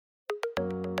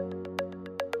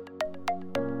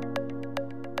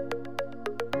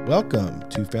Welcome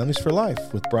to Families for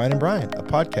Life with Brian and Brian, a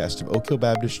podcast of Oak Hill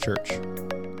Baptist Church.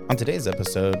 On today's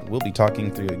episode, we'll be talking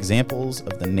through examples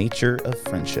of the nature of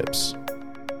friendships.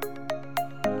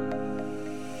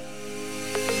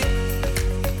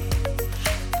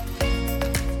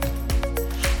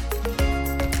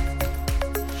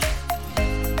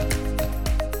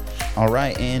 All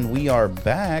right, and we are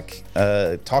back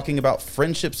talking about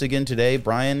friendships again today.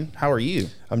 Brian, how are you?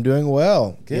 I'm doing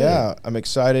well. Good. Yeah, I'm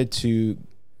excited to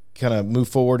kind of move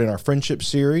forward in our friendship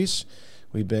series.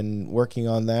 We've been working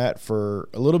on that for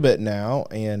a little bit now,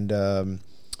 and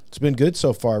it's been good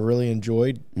so far. I really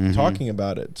enjoyed talking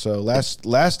about it. So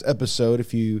last episode,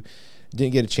 if you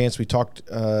didn't get a chance, we talked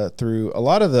through a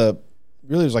lot of it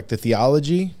was like the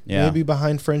theology maybe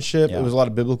behind friendship. Yeah. It was a lot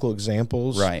of biblical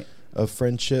examples. Right. Of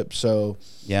friendship, so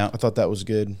yeah, I thought that was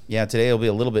good. Yeah, today will be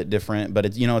a little bit different, but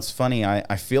it's funny.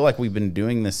 I feel like we've been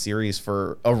doing this series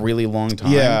for a really long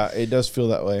time. Yeah, it does feel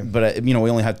that way. But we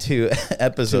only had 2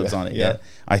 episodes on it yeah. yet.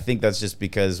 I think that's just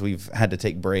because we've had to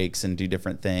take breaks and do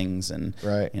different things, and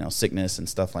right. Sickness and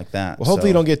stuff like that. Well, hopefully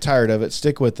you don't get tired of it.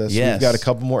 Stick with us. Yes. We've got a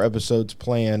couple more episodes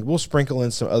planned. We'll sprinkle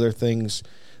in some other things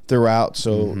throughout,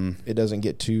 so it doesn't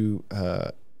get too.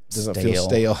 Doesn't feel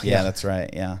stale. Yeah, that's right.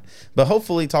 Yeah. But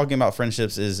hopefully talking about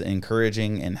friendships is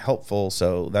encouraging and helpful.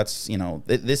 So that's,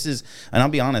 this is, and I'll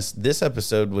be honest, this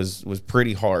episode was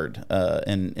pretty hard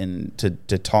and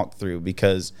to talk through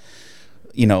because,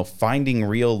 finding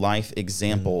real life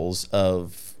examples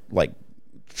of like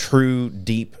true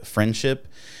deep friendship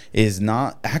is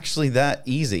not actually that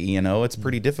easy. It's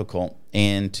pretty difficult.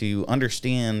 And to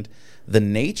understand the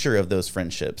nature of those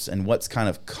friendships and what's kind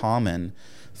of common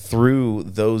through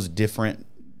those different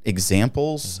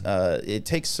examples, it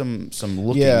takes some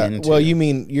looking into. Well,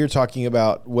 you're talking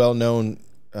about well-known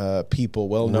people,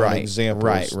 well-known examples.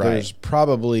 Right. There's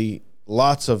probably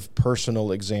lots of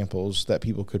personal examples that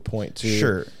people could point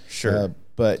to. Sure.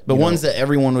 But ones that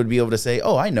everyone would be able to say,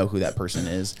 "Oh, I know who that person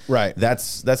is." Right.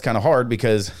 That's kind of hard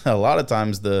because a lot of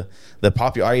times the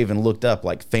popular. I even looked up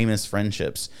like famous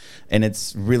friendships, and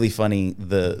it's really funny.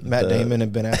 Matt Damon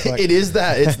and Ben Affleck. It is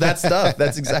that. It's that stuff.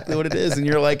 That's exactly what it is. And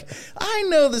you're like, I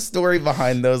know the story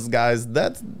behind those guys.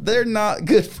 They're not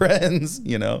good friends.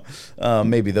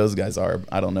 Maybe those guys are.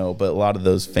 I don't know, but a lot of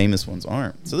those famous ones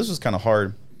aren't. So this was kind of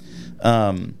hard.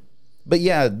 But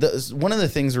yeah, one of the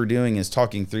things we're doing is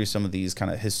talking through some of these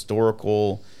kind of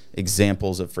historical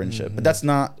examples of friendship. But that's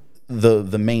not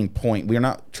the main point. We're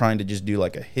not trying to just do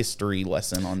like a history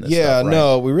lesson on this stuff, right?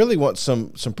 No, we really want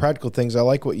some practical things. I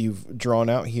like what you've drawn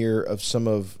out here of some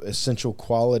of essential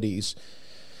qualities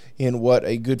in what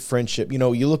a good friendship.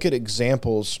 You look at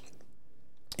examples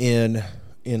in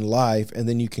life, and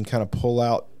then you can kind of pull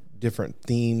out different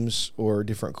themes or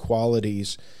different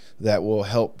qualities that will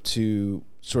help to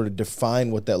sort of define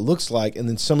what that looks like, and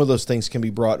then some of those things can be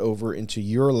brought over into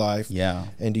your life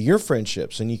and to your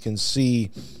friendships, and you can see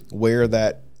where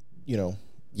that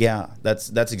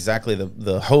that's exactly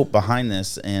the hope behind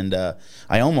this. And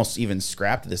I almost even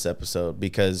scrapped this episode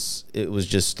because it was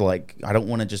just like, I don't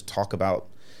want to just talk about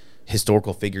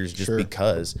historical figures just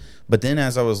because. But then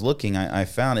as I was looking, I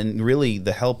found, and really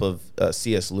the help of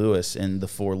C.S. Lewis in The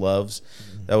Four Loves,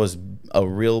 that was a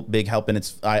real big help. And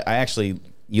it's I actually,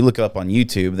 you look up on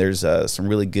YouTube, there's some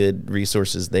really good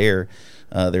resources there.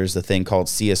 There's a thing called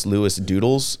C.S. Lewis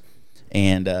Doodles,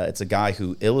 and it's a guy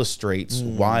who illustrates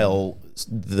while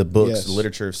the books, the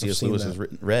literature of C.S. Lewis is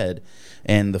read.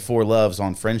 And The Four Loves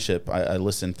on friendship, I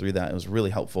listened through that. It was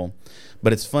really helpful.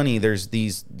 But it's funny, there's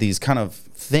these kind of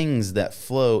things that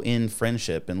flow in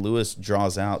friendship, and Lewis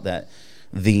draws out that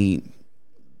the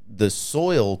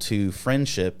soil to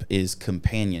friendship is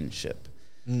companionship.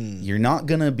 You're not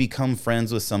going to become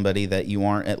friends with somebody that you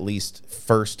aren't at least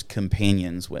first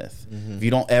companions with.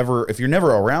 If you're never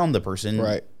around the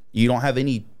person, you don't have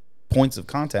any points of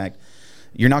contact,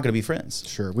 you're not going to be friends.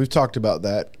 Sure. We've talked about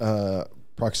that.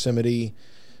 Proximity,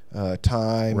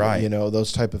 time,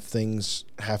 those type of things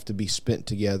have to be spent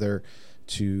together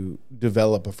to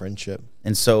develop a friendship.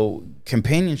 And so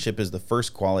companionship is the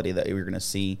first quality that we're going to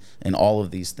see in all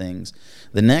of these things.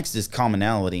 The next is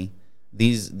commonality.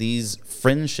 These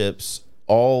friendships,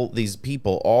 all these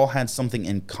people all had something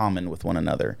in common with one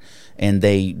another, and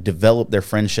they developed their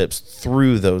friendships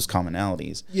through those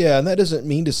commonalities. Yeah, and that doesn't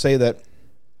mean to say that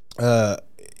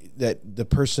that the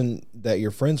person that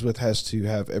you're friends with has to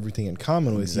have everything in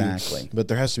common with you. Exactly. But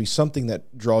there has to be something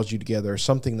that draws you together,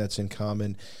 something that's in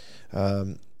common.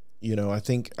 I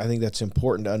think that's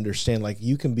important to understand. Like,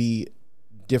 you can be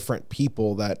different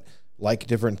people that like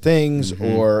different things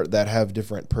or that have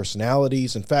different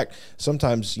personalities. In fact,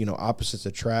 sometimes, opposites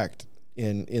attract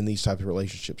in these types of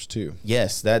relationships too.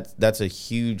 Yes, that's a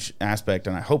huge aspect,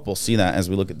 and I hope we'll see that as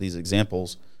we look at these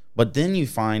examples. But then you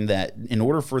find that in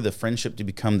order for the friendship to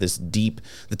become this deep,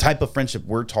 the type of friendship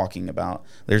we're talking about,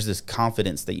 there's this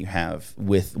confidence that you have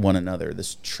with one another,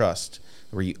 this trust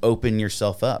where you open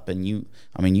yourself up and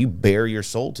you bare your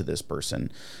soul to this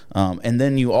person. And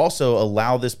then you also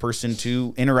allow this person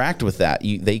to interact with that.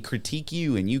 They critique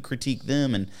you and you critique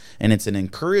them, and it's an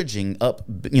encouraging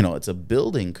it's a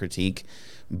building critique,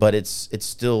 but it's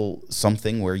still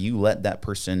something where you let that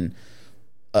person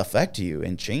affect you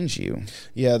and change you.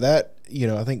 Yeah, that,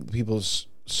 I think people's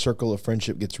circle of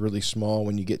friendship gets really small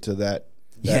when you get to that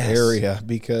area,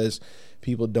 because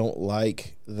people don't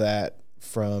like that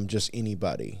from just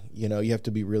anybody. You have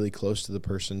to be really close to the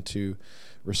person to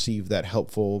receive that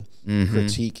helpful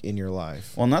critique in your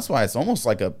life. Well, and that's why it's almost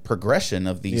like a progression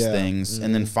of these things.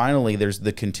 And then finally there's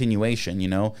the continuation.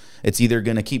 It's either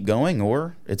going to keep going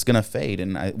or it's going to fade.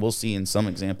 And we'll see in some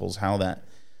examples how that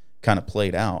kind of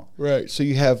played out. Right. So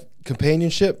you have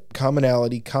companionship,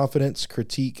 commonality, confidence,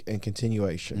 critique, and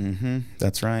continuation.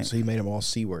 That's right. So you made them all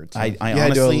C words. I honestly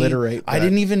had to alliterate that. I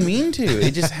didn't even mean to.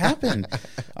 It just happened.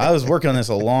 I was working on this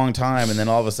a long time, and then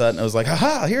all of a sudden I was like,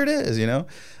 "Aha! Here it is!"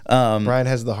 Brian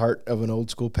has the heart of an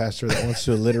old school pastor that wants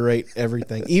to alliterate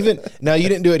everything. Even now, you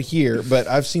didn't do it here, but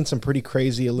I've seen some pretty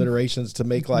crazy alliterations to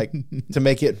make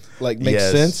it make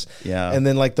sense. Yeah. And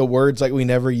then the words we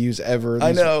never use ever.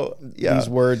 I know. Yeah. These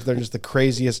words, they're just the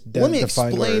craziest. Let me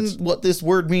explain what this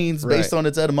word means based on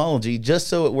its etymology, just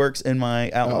so it works in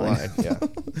my outline. Yeah.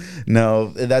 No,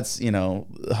 that's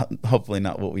hopefully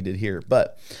not what we did here.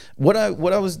 But what I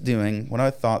was doing, when I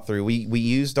thought through, we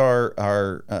used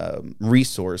our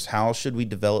resource, How Should We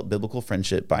Develop Biblical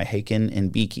Friendship by Haken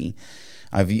and Beeke.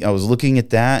 I was looking at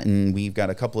that, and we've got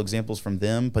a couple examples from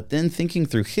them. But then thinking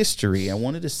through history, I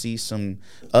wanted to see some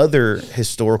other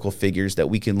historical figures that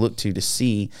we can look to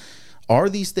see, are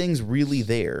these things really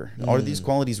there? Are these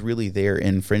qualities really there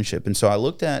in friendship? And so I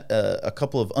looked at a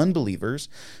couple of unbelievers,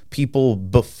 people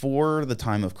before the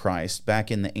time of Christ,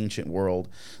 back in the ancient world.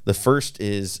 The first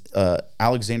is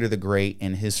Alexander the Great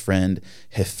and his friend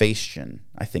Hephaestion.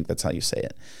 I think that's how you say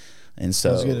it. And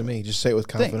so, sounds good to me. Just say it with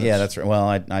confidence. Yeah, that's right. Well,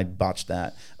 I botched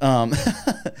that.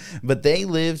 But they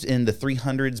lived in the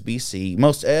 300s BC.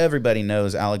 Most everybody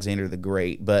knows Alexander the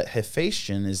Great, but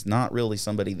Hephaestion is not really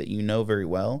somebody that you know very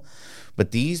well.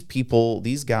 But these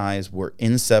guys were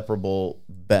inseparable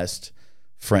best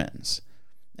friends.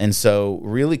 And so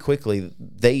really quickly,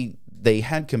 they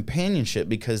had companionship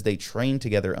because they trained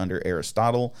together under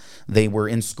Aristotle. They were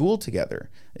in school together,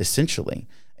 essentially.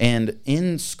 And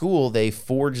in school, they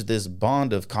forged this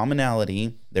bond of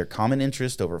commonality, their common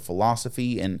interest over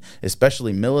philosophy and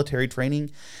especially military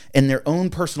training, and their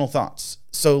own personal thoughts.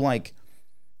 So,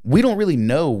 we don't really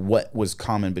know what was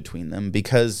common between them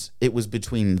because it was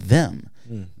between them.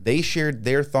 They shared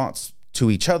their thoughts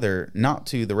to each other, not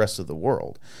to the rest of the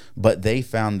world, but they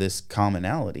found this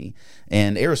commonality.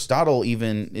 And Aristotle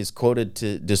even is quoted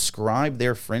to describe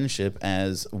their friendship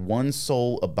as one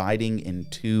soul abiding in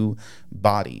two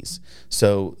bodies.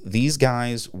 So these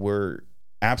guys were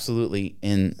absolutely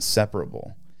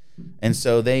inseparable. And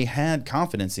so they had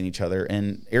confidence in each other.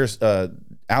 And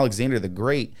Alexander the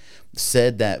Great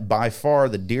said that by far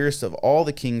the dearest of all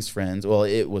the king's friends, well,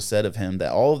 it was said of him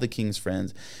that all of the king's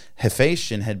friends,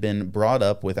 Hephaestion had been brought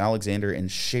up with Alexander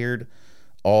and shared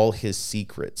all his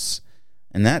secrets.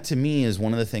 And that to me is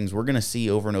one of the things we're going to see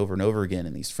over and over and over again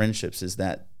in these friendships, is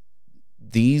that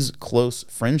these close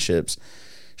friendships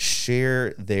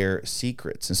share their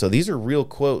secrets. And so these are real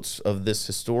quotes of this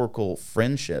historical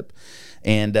friendship.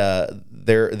 And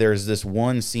there's this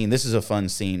one scene. This is a fun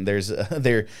scene.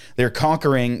 They're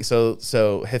conquering.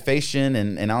 So Hephaestion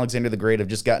and Alexander the Great have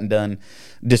just gotten done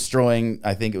destroying,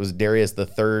 I think it was Darius the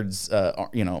Third's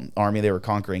army they were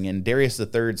conquering, and Darius the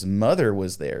Third's mother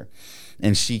was there.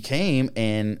 And she came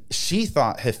and she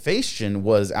thought Hephaestion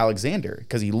was Alexander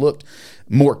because he looked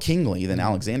more kingly than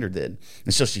Alexander did.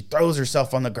 And so she throws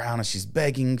herself on the ground and she's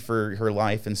begging for her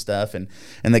life and stuff. And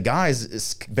the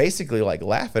guys basically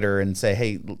laugh at her and say,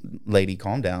 "Hey, lady,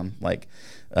 calm down.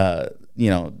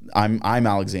 I'm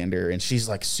Alexander." And she's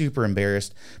super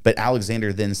embarrassed. But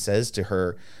Alexander then says to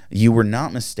her, "You were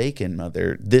not mistaken,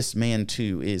 mother. This man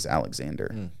too is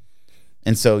Alexander."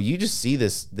 And so you just see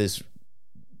this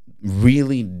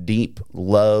really deep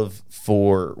love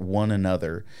for one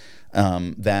another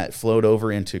that flowed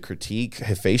over into critique.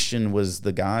 Hephaestion was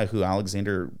the guy who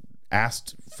Alexander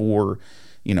asked for,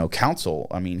 counsel.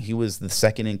 I mean, he was the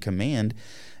second in command.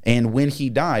 And when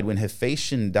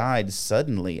Hephaestion died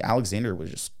suddenly, Alexander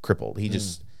was just crippled.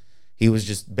 He was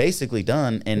just basically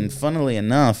done. And funnily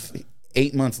enough,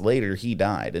 8 months later he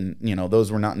died, and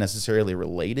those were not necessarily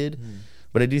related.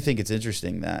 But I do think it's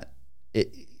interesting that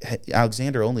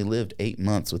Alexander only lived 8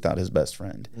 months without his best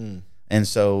friend. And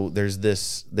so there's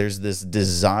this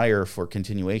desire for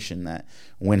continuation that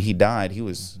when he died, he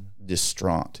was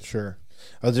distraught. Sure.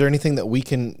 Is there anything that we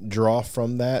can draw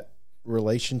from that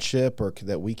relationship, or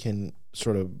that we can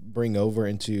sort of bring over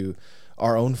into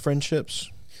our own friendships?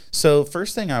 So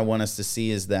first thing I want us to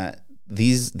see is that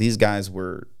these guys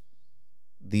were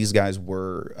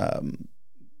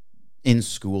in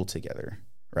school together,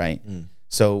 right?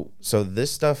 So this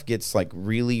stuff gets like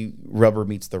really rubber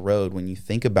meets the road when you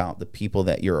think about the people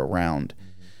that you're around.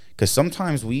 Because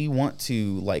sometimes we want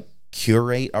to like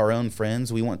curate our own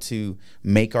friends. We want to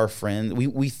make our friend.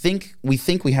 We think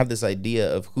we have this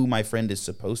idea of who my friend is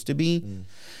supposed to be.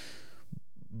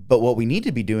 But what we need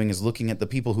to be doing is looking at the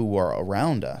people who are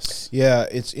around us. Yeah,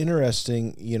 it's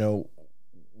interesting,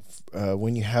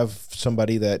 when you have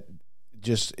somebody that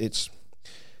just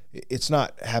it's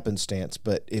not happenstance,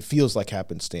 but it feels like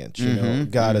happenstance.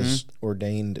 God has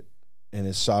ordained and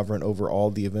is sovereign over all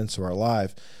the events of our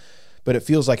life, but it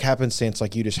feels like happenstance,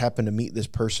 like you just happen to meet this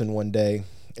person one day,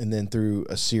 and then through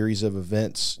a series of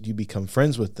events, you become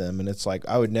friends with them. And it's like,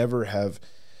 I would never have,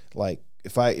 like,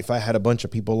 if I had a bunch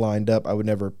of people lined up, I would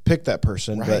never pick that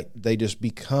person, right. But they just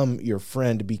become your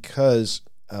friend because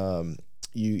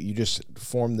you just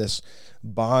form this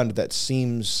bond that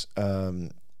seems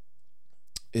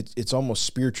it's almost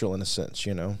spiritual in a sense,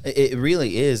 It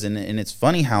really is, and it's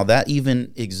funny how that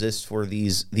even exists for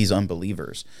these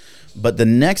unbelievers. But the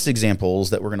next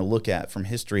examples that we're going to look at from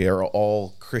history are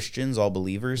all Christians, all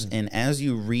believers. And as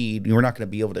you read, we're not going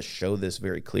to be able to show this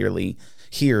very clearly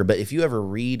here, but if you ever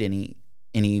read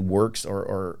any works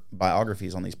or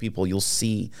biographies on these people, you'll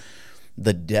see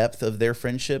the depth of their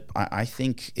friendship. I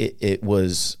think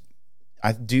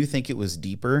I do think it was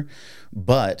deeper,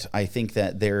 but I think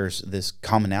that there's this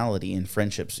commonality in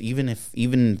friendships,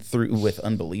 even through with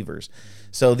unbelievers.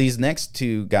 So these next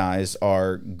two guys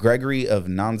are Gregory of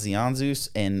Nazianzus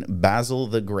and Basil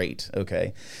the Great.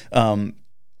 Okay.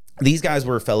 These guys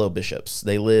were fellow bishops.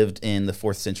 They lived in the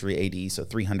 4th century AD, so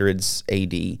 300s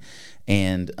AD.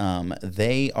 And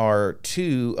they are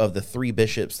two of the 3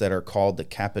 bishops that are called the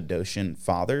Cappadocian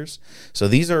Fathers. So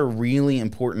these are really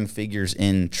important figures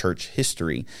in church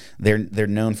history. They're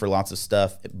known for lots of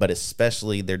stuff, but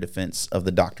especially their defense of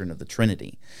the doctrine of the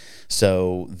Trinity.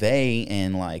 So they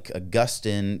and like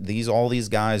Augustine, all these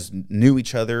guys knew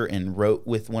each other and wrote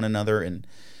with one another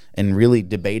and really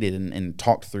debated and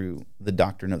talked through the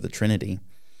doctrine of the Trinity.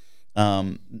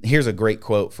 Here's a great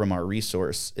quote from our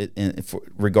resource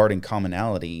regarding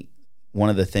commonality. One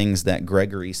of the things that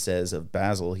Gregory says of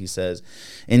Basil, he says,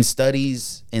 "In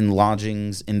studies, in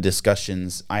lodgings, in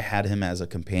discussions, I had him as a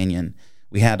companion.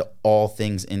 We had all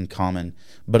things in common.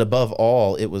 But above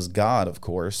all, it was God, of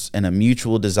course, and a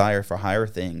mutual desire for higher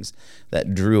things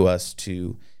that drew us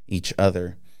to each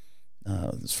other."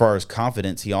 As far as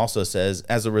confidence, he also says,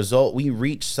 "As a result, we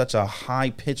reached such a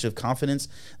high pitch of confidence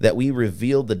that we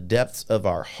revealed the depths of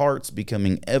our hearts,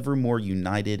 becoming ever more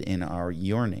united in our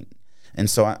yearning." And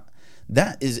so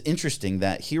that is interesting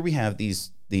that here we have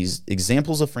these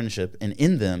examples of friendship, and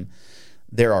in them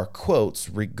there are quotes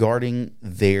regarding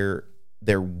their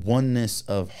oneness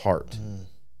of heart,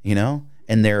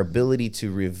 and their ability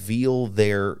to reveal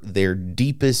their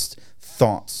deepest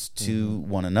thoughts to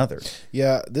one another.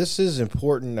 Yeah, this is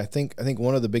important. I think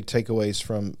one of the big takeaways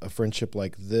from a friendship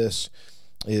like this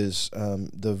is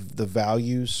the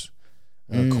values,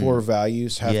 core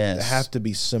values have to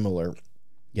be similar.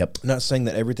 Yep. I'm not saying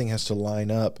that everything has to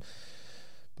line up,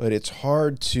 but it's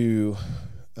hard to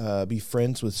be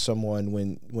friends with someone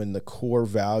when the core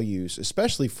values,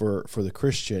 especially for the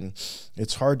Christian,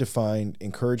 it's hard to find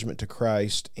encouragement to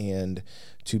Christ and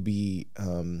to be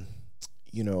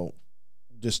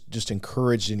just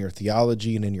encouraged in your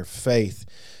theology and in your faith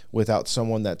without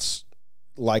someone that's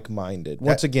like-minded.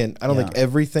 Once again, I don't think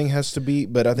everything has to be,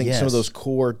 but I think some of those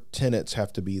core tenets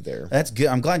have to be there. That's good.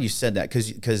 I'm glad you said that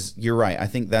because you're right. I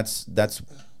think that's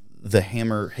the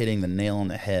hammer hitting the nail on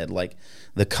the head. Like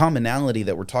the commonality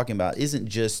that we're talking about isn't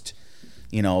just,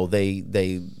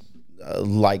 they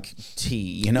like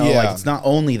tea, like it's not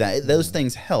only that. Those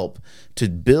things help to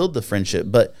build the friendship,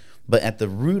 but at the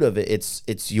root of it,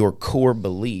 it's your core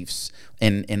beliefs,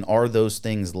 and are those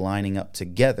things lining up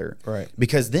together? Right.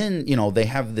 Because then, they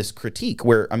have this critique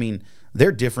where,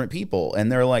 they're different people,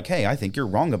 and they're like, "Hey, I think you're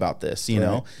wrong about this,"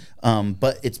 know?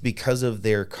 But it's because of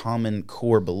their common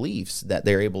core beliefs that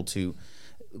they're able to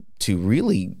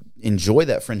really enjoy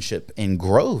that friendship and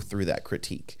grow through that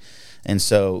critique. And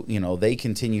so, they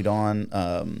continued on.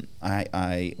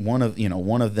 One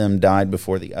of them died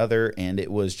before the other, and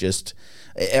it was just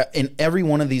in every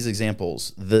one of these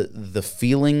examples, the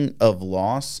feeling of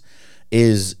loss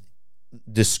is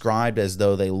described as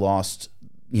though they lost,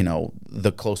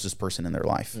 the closest person in their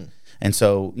life. And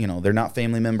so, they're not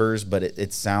family members, but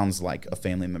it sounds like a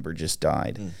family member just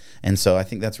died. And so I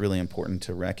think that's really important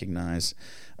to recognize.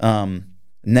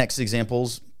 Next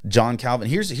examples, John Calvin.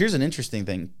 Here's an interesting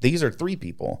thing. These are 3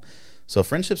 people. So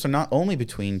friendships are not only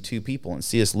between 2 people, and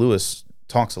C.S. Lewis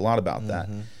talks a lot about that.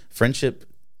 Friendship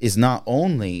is not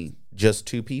only just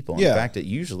 2 people. In fact, it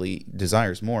usually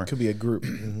desires more. Could be a group.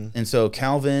 And so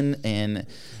Calvin and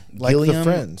like Gilliam, the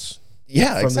Friends.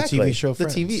 Yeah, from exactly. the TV show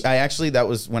Friends. That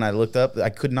was when I looked up, I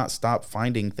could not stop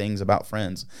finding things about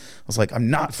Friends. I was like, I'm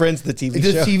not Friends, the TV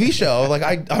show. The TV show.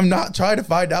 Like, I'm not trying to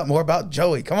find out more about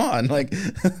Joey. Come on. Like,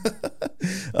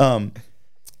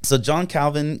 so John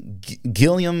Calvin,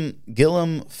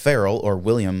 Guillaume Farel, or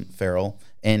William Farel,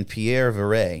 and Pierre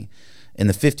Viret in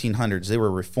the 1500s, they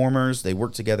were reformers. They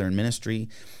worked together in ministry.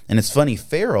 And it's funny,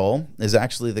 Farel is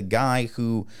actually the guy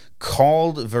who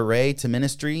called Viret to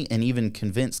ministry and even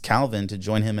convinced Calvin to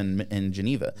join him in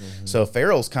Geneva. So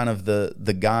Farel's kind of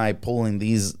the guy pulling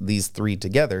these 3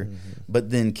 together. But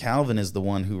then Calvin is the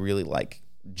one who really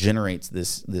generates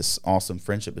this awesome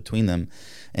friendship between them.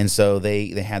 And so they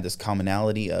had this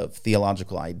commonality of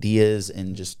theological ideas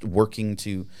and just working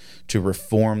to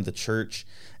reform the church.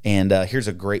 And here's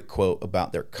a great quote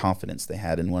about their confidence they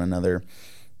had in one another.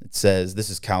 It says,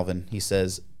 this is Calvin. He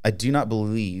says, I do not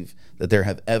believe that there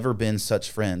have ever been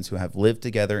such friends who have lived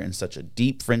together in such a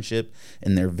deep friendship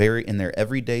in their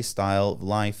everyday style of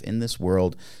life in this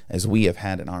world as we have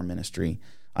had in our ministry.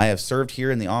 I have served here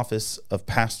in the office of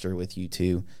pastor with you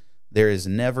 2. There is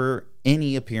never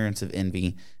any appearance of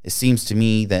envy. It seems to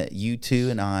me that you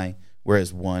 2 and I were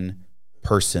as one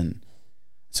person.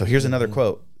 So here's another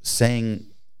quote saying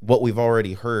what we've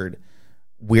already heard.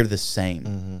 We're the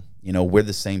same. We're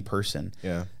the same person.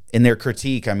 Yeah. In their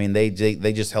critique, I mean, they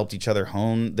just helped each other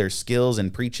hone their skills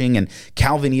in preaching. And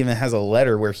Calvin even has a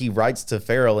letter where he writes to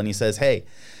Farel and he says, hey,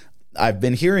 I've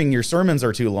been hearing your sermons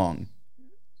are too long.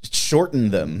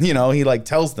 Shorten them. He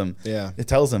tells them. Yeah. It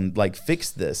tells them, fix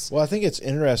this. Well, I think it's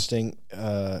interesting,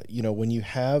 when you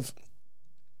have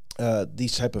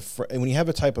these type of when you have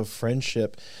a type of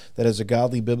friendship that is a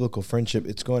godly biblical friendship,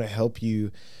 it's going to help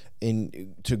you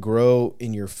to grow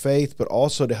in your faith, but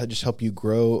also to just help you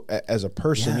grow as a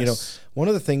person. Yes. One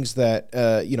of the things that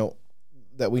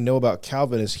that we know about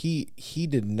Calvin is he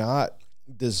did not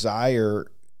desire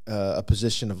a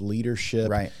position of leadership.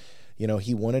 Right.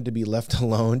 He wanted to be left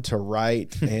alone to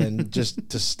write and just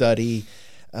to study.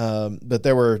 But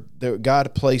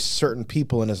God placed certain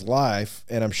people in his life,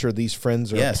 and I'm sure these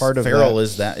friends are part of Farel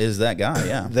that. is that guy,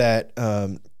 yeah.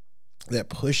 that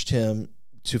pushed him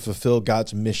to fulfill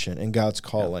God's mission and God's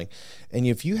calling. Yeah. And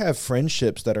if you have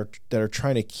friendships that are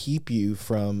trying to keep you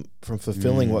from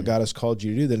fulfilling what God has called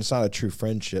you to do, then it's not a true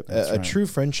friendship. A true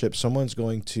friendship, someone's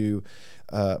going to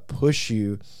push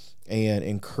you and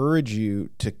encourage you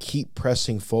to keep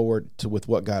pressing forward with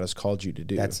what God has called you to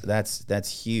do.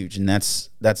 That's huge, and that's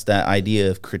that idea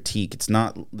of critique. It's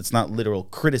not literal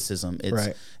criticism.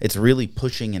 It's really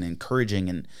pushing and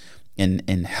encouraging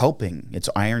and helping. It's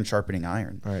iron sharpening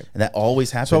iron. Right. And that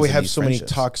always happens. So we have so many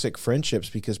toxic friendships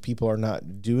because people are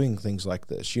not doing things like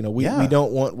this. We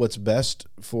don't want what's best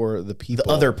for the people.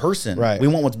 The other person. Right. We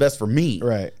want what's best for me.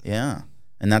 Right. Yeah.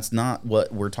 And that's not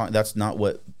what we're talking. That's not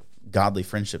what godly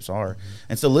friendships are.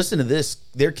 And so listen to this,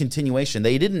 their continuation.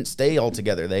 They didn't stay all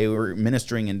together. They were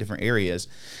ministering in different areas.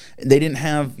 They didn't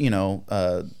have, they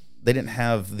didn't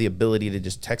have the ability to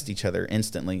just text each other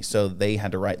instantly. So they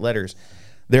had to write letters.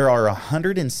 There are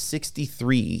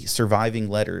 163 surviving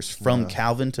letters from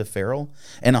Calvin to Farel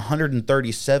and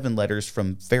 137 letters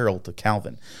from Farel to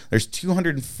Calvin. There's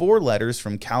 204 letters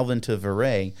from Calvin to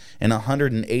Viret and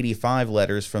 185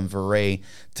 letters from Viret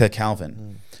to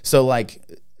Calvin. So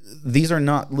these are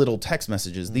not little text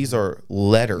messages. These are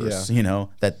letters,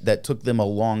 that took them a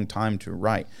long time to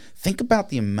write. Think about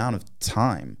the amount of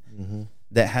time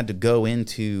that had to go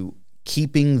into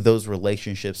keeping those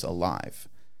relationships alive.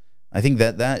 I think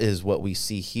that is what we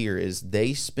see here is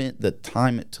they spent the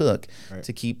time it took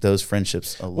to keep those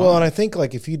friendships alive. Well, and I think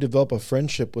if you develop a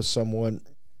friendship with someone,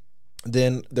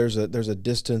 then there's a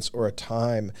distance or a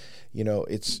time,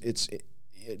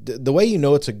 the way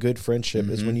it's a good friendship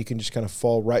is when you can just kind of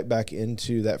fall right back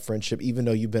into that friendship, even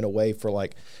though you've been away for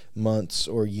months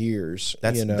or years.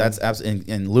 That's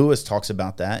absolutely, and Lewis talks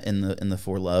about that in the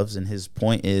Four Loves, and his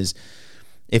point is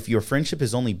if your friendship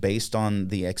is only based on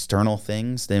the external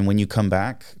things, then when you come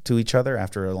back to each other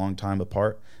after a long time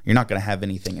apart, you're not going to have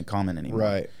anything in common anymore.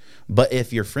 Right. But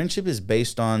if your friendship is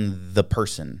based on the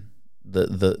person,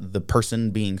 the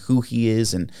person being who he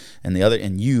is and the other,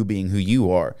 and you being who you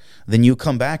are, then you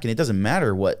come back and it doesn't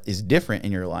matter what is different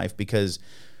in your life because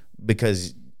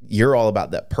you're all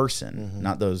about that person,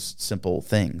 not those simple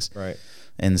things. Right.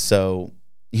 And so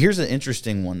here's an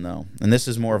interesting one though, and this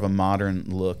is more of a modern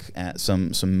look at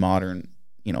some modern,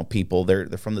 people. They're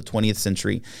from the 20th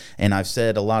century, and I've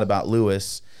said a lot about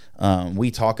Lewis. We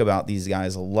talk about these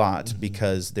guys a lot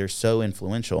because they're so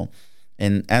influential.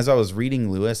 And as I was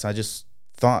reading Lewis, I just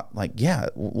thought, like, yeah,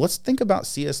 let's think about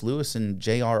C.S. Lewis and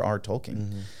J.R.R.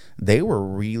 Tolkien. They were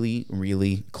really,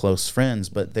 really close friends,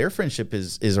 but their friendship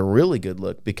is a really good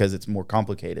look because it's more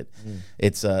complicated.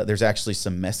 It's there's actually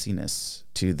some messiness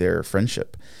to their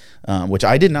friendship, which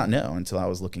I did not know until I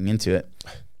was looking into it.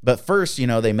 But first,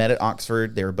 they met at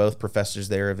Oxford. They were both professors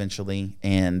there eventually,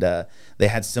 and they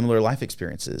had similar life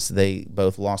experiences. They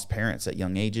both lost parents at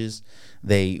young ages.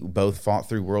 They both fought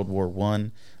through World War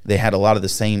I. They had a lot of the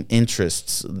same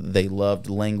interests. They loved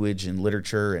language and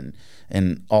literature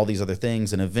and all these other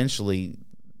things. And eventually,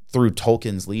 through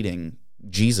Tolkien's leading,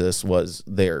 Jesus was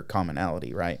their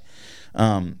commonality, right?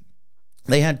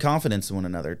 They had confidence in one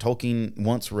another. Tolkien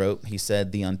once wrote, he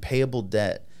said, "The unpayable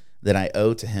debt that I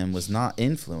owe to him was not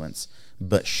influence,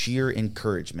 but sheer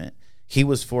encouragement. He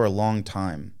was for a long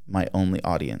time my only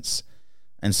audience."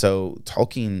 And so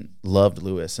Tolkien loved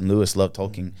Lewis, and Lewis loved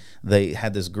Tolkien. They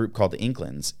had this group called the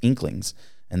Inklings,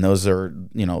 and those are,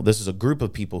 this is a group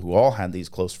of people who all had these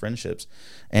close friendships,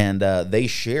 and they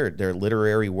shared their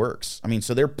literary works. I mean,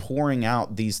 so they're pouring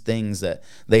out these things that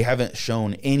they haven't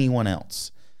shown anyone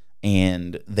else.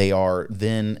 And they are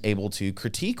then able to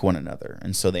critique one another.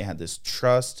 And so they had this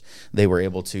trust. They were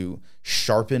able to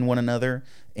sharpen one another.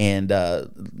 And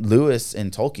Lewis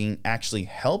and Tolkien actually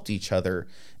helped each other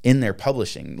in their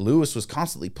publishing. Lewis was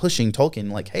constantly pushing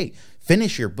Tolkien, like, hey,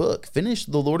 finish your book, finish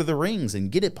The Lord of the Rings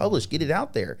and get it published, get it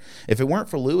out there. If it weren't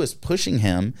for Lewis pushing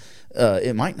him,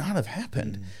 it might not have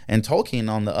happened. And Tolkien,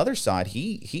 on the other side,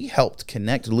 he helped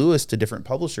connect Lewis to different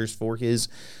publishers for his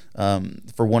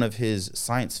for one of his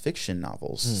science fiction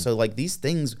novels. So like these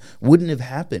things wouldn't have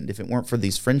happened if it weren't for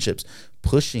these friendships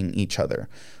pushing each other.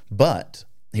 But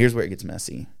here's where it gets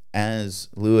messy. As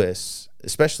Lewis,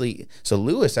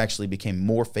 Lewis actually became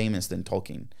more famous than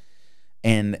Tolkien.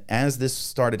 And as this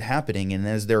started happening, and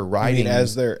as they're writing,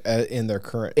 as they're in their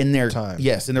current time,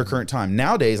 yes, in their current time.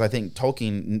 Nowadays, I think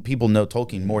people know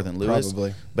Tolkien more than Lewis.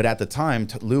 Probably. But at the time,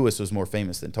 Lewis was more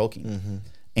famous than Tolkien.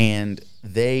 And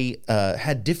they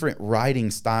had different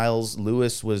writing styles.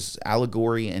 Lewis was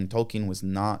allegory, and Tolkien was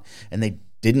not. And they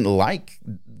didn't like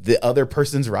the other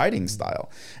person's writing style.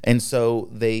 And so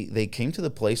they came to the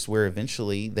place where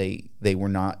eventually they were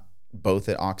not both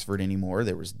at Oxford anymore.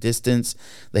 There was distance.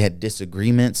 They had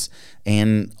disagreements,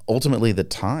 and ultimately the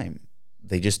time.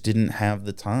 They just didn't have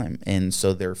the time, and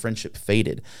so their friendship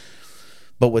faded.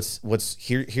 But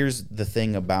here's the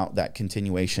thing about that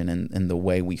continuation and the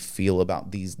way we feel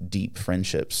about these deep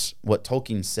friendships. What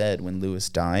Tolkien said when Lewis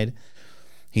died,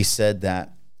 he said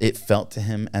that it felt to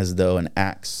him as though an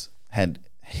axe had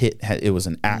hit. It was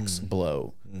an axe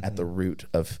blow at the root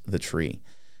of the tree.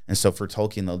 And so for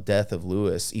Tolkien, the death of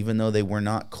Lewis, even though they were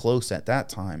not close at that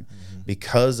time,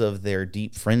 because of their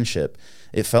deep friendship,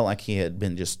 it felt like he had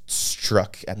been just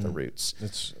struck at the roots.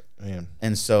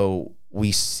 And so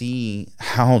we see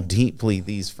how deeply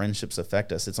these friendships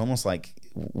affect us. It's almost like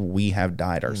we have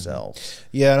died ourselves.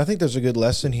 Yeah, and I think there's a good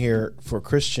lesson here for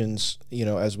Christians,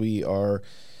 as we are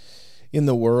in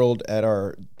the world at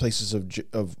our places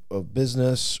of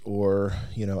business, or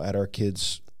at our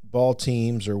kids' ball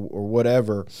teams or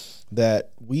whatever,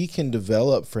 that we can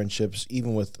develop friendships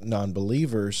even with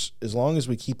non-believers as long as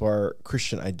we keep our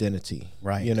Christian identity.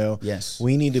 Right. Yes.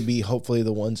 We need to be hopefully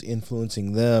the ones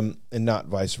influencing them and not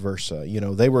vice versa.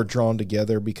 They were drawn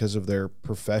together because of their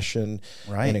profession,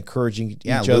 right, and encouraging each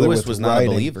other. Lewis was not a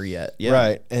believer yet. Yeah.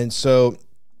 Right. And so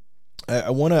I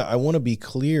want to be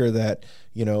clear that,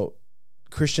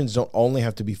 Christians don't only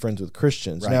have to be friends with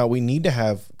Christians. Right. Now, we need to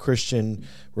have Christian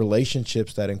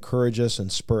relationships that encourage us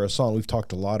and spur us on. We've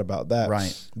talked a lot about that.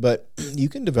 Right. But you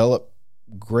can develop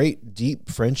great, deep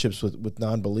friendships with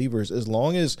non-believers as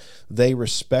long as they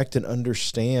respect and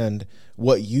understand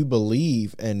what you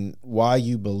believe and why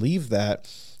you believe that,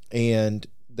 and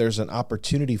there's an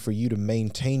opportunity for you to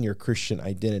maintain your Christian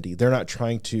identity. They're not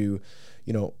trying to,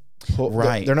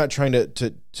 they're not trying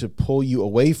to pull you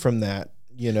away from that,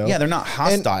 You know, they're not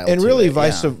hostile, and to really it.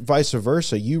 vice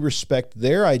versa. You respect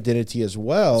their identity as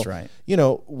well. That's right. You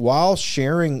know, while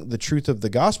sharing the truth of the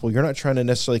gospel, you're not trying to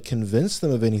necessarily convince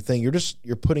them of anything.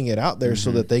 You're putting it out there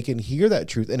so that they can hear that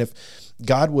truth. And if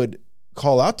God would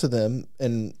call out to them,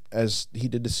 and as He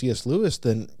did to C.S. Lewis,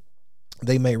 then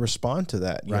they may respond to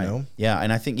that. You know, yeah,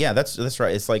 and I think that's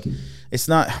right. It's like it's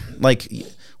not like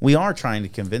we are trying to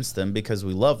convince them because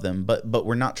we love them, but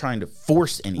we're not trying to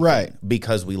force anything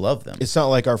because we love them. It's not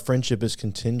like our friendship is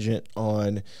contingent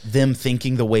on them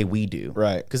thinking the way we do.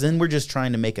 Right. Because then we're just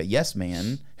trying to make a yes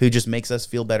man who just makes us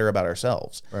feel better about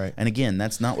ourselves. Right. And again,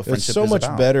 that's not what friendship is about. It's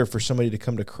so much better for somebody to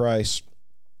come to Christ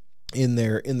in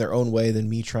their own way than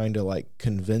me trying to like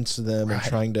convince them and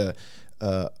trying to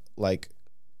like,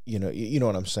 you know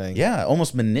what I'm saying? Yeah,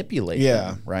 almost manipulate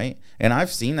them, right? And I've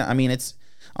seen that. I mean, it's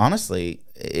honestly,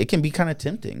 it can be kind of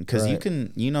tempting because you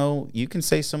can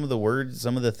say some of the words,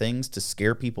 some of the things to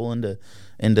scare people into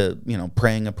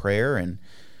praying a prayer,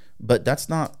 but that's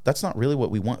not really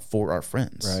what we want for our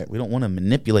friends. Right. We don't want to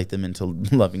manipulate them into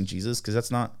loving Jesus because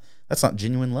that's not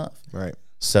genuine love. Right.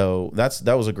 So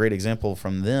that was a great example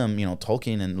from them. You know,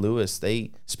 Tolkien and Lewis,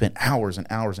 they spent hours and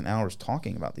hours and hours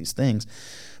talking about these things.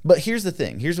 But here's the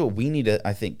thing. Here's what we need to,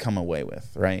 I think, come away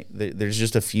with, right? There's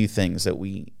just a few things that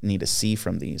we need to see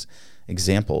from these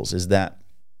examples is that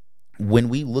when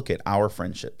we look at our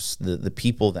friendships, the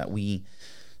people that we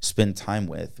spend time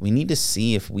with, we need to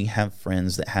see if we have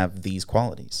friends that have these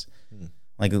qualities.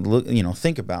 Like, look,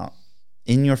 think about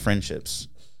in your friendships,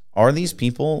 are these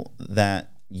people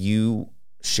that you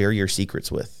share your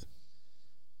secrets with?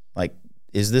 Like,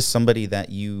 is this somebody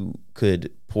that you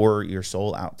could pour your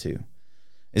soul out to?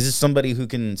 Is this somebody who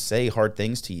can say hard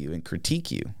things to you and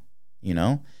critique you?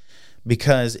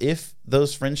 Because if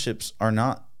those friendships are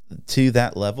not to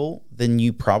that level, then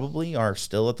you probably are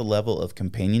still at the level of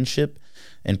companionship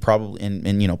and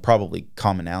probably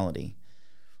commonality.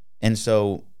 And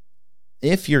so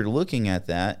if you're looking at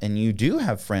that and you do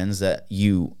have friends that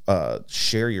you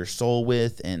share your soul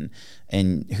with and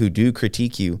who do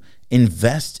critique you,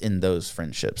 invest in those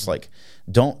friendships. Like,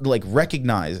 don't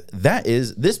recognize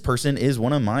this person is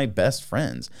one of my best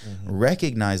friends.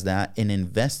 Recognize that and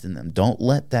invest in them. Don't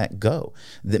let that go.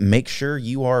 Make sure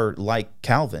you are like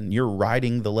Calvin. You're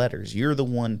writing the letters. You're the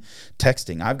one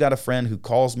texting. I've got a friend who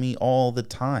calls me all the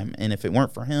time. And if it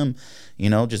weren't for him,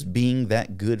 just being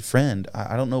that good friend,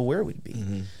 I don't know where we'd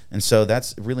be. And so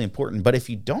that's really important. But if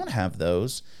you don't have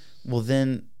those, well,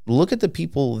 then look at the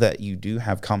people that you do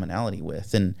have commonality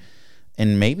with and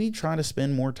maybe try to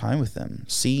spend more time with them.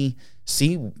 See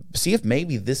if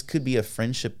maybe this could be a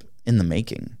friendship in the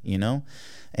making,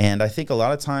 And I think a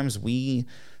lot of times we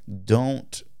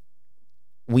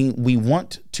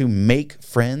want to make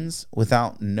friends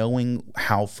without knowing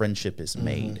how friendship is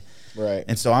made. Right.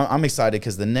 And so I'm excited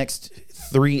because the next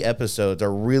 3 episodes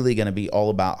are really going to be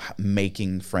all about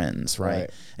making friends,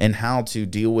 right? And how to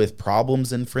deal with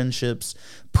problems in friendships,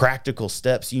 practical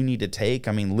steps you need to take.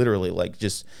 I mean, literally, like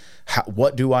just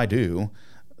what do I do?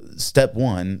 Step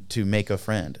 1 to make a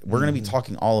friend. We're going to be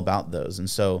talking all about those. And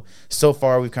so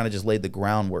far we've kind of just laid the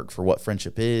groundwork for what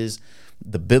friendship is,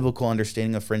 the biblical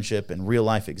understanding of friendship and real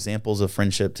life examples of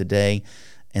friendship today.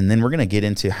 And then we're going to get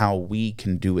into how we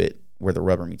can do it where the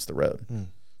rubber meets the road.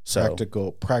 So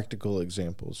practical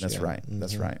examples. That's right.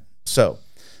 That's right. So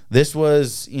this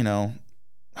was,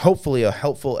 hopefully a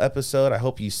helpful episode. I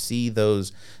hope you see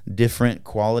those different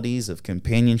qualities of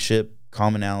companionship,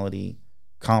 commonality,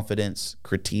 confidence,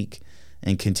 critique,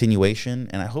 and continuation.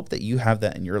 And I hope that you have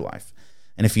that in your life.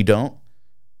 And if you don't,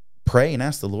 pray and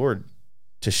ask the Lord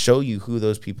to show you who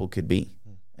those people could be.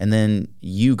 And then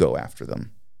you go after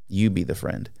them. You be the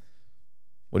friend.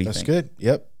 What do you think? That's good.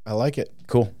 Yep. I like it.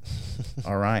 Cool.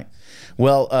 All right.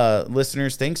 Well,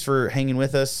 listeners, thanks for hanging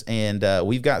with us. And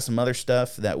we've got some other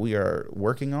stuff that we are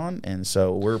working on. And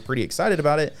so we're pretty excited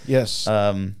about it. Yes.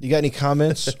 You got any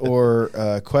comments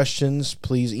or questions,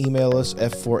 please email us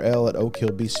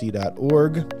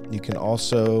f4l@oakhillbc.org. You can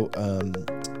also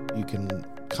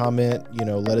comment,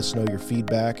 let us know your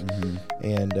feedback.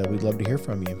 And we'd love to hear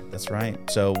from you. That's right.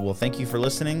 So, well, thank you for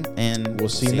listening. And we'll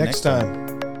see you next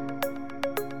time.